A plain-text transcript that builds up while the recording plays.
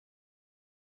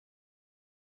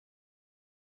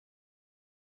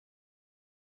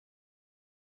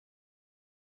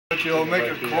But you'll make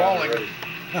it crawling.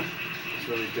 It's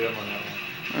really dim on that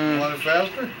one. You want it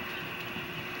faster?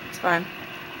 It's fine.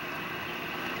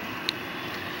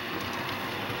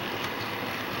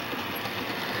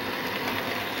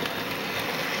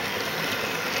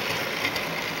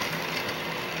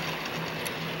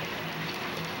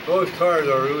 Those cars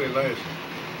are really nice.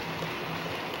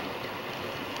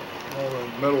 All the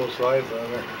metal sides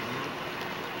on there.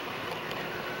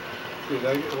 See,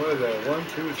 what is that? 1,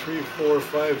 2, 3, 4,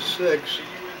 5, 6.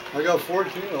 I got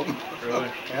 14 of them.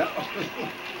 Really? Yeah.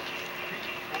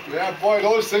 Yeah, boy,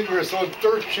 those things were so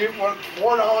dirt cheap.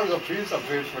 $4 a piece I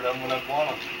paid for them when I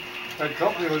bought them. That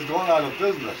company was going out of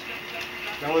business.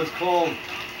 That was called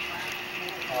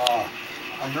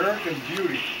American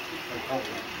Beauty, the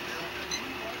company.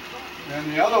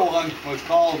 And the other one was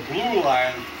called Blue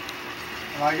Line.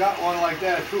 And I got one like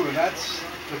that too. And that's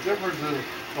the difference is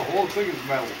the whole thing is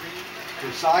metal.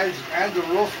 The sides and the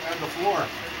roof and the floor.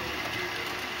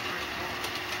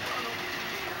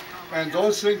 And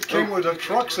those things came with the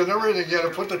trucks and everything. You had to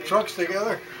put the trucks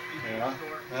together. Yeah.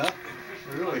 Yeah.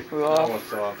 Really.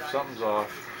 What's off? Something's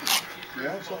off.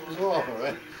 Yeah, something's off,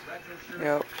 right?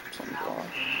 Yep, something's off.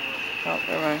 Oh,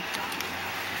 never mind.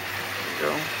 There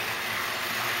you go.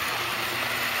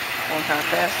 Going kind of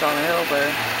fast on the hill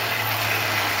there.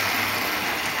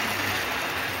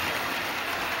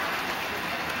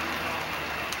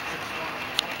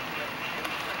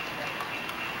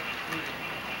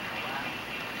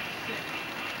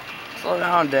 Slow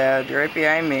down, Dad. You're right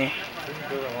behind me. I think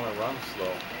they don't want to run slow.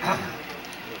 Go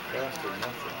faster than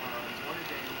nothing.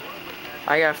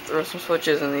 I gotta throw some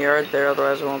switches in the yard there,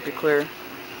 otherwise it won't be clear.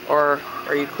 Or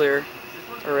are you clear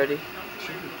already?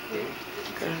 Should be clear.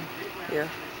 Okay. Yeah.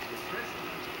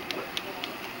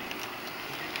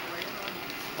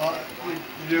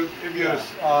 If you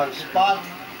spot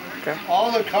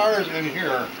all the cars in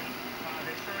here,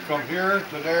 from here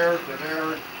to there,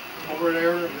 over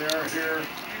there, there, here,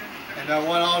 and that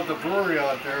one out the brewery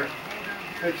out there,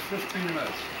 takes 15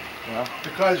 minutes. Yeah.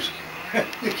 Because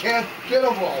you can't get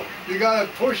them all. You gotta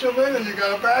push them in and you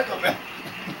gotta back them in.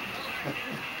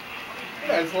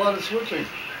 Yeah, it's a lot of switching.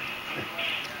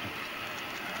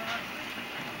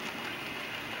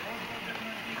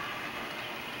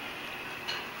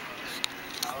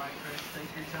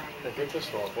 Hey, get this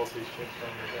one. Both these chips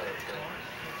come together.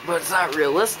 But it's not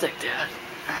realistic, Dad.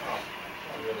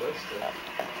 Realistic.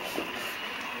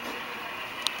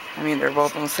 I mean, they're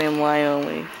both on the same line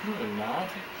only. No, they're not.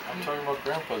 I'm talking about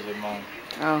Grandpa's in mine.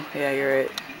 Oh, yeah, you're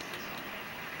right.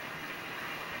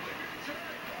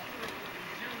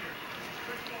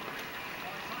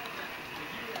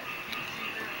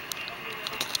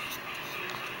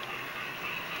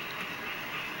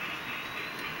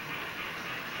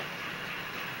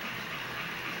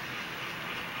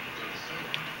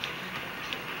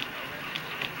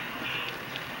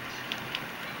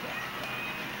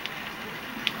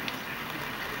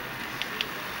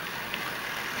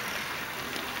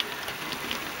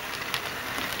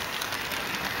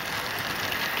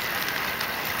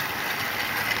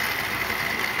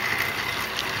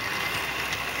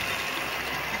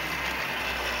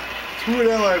 Two of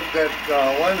them,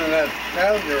 that one in that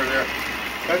passenger there,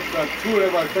 that's two of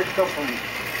them I picked up from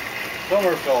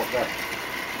Somerville there.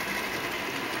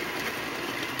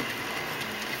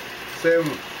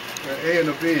 Same A and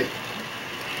a B.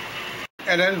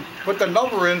 And then put the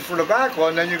number in for the back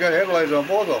one, then you got headlights on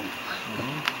both of them.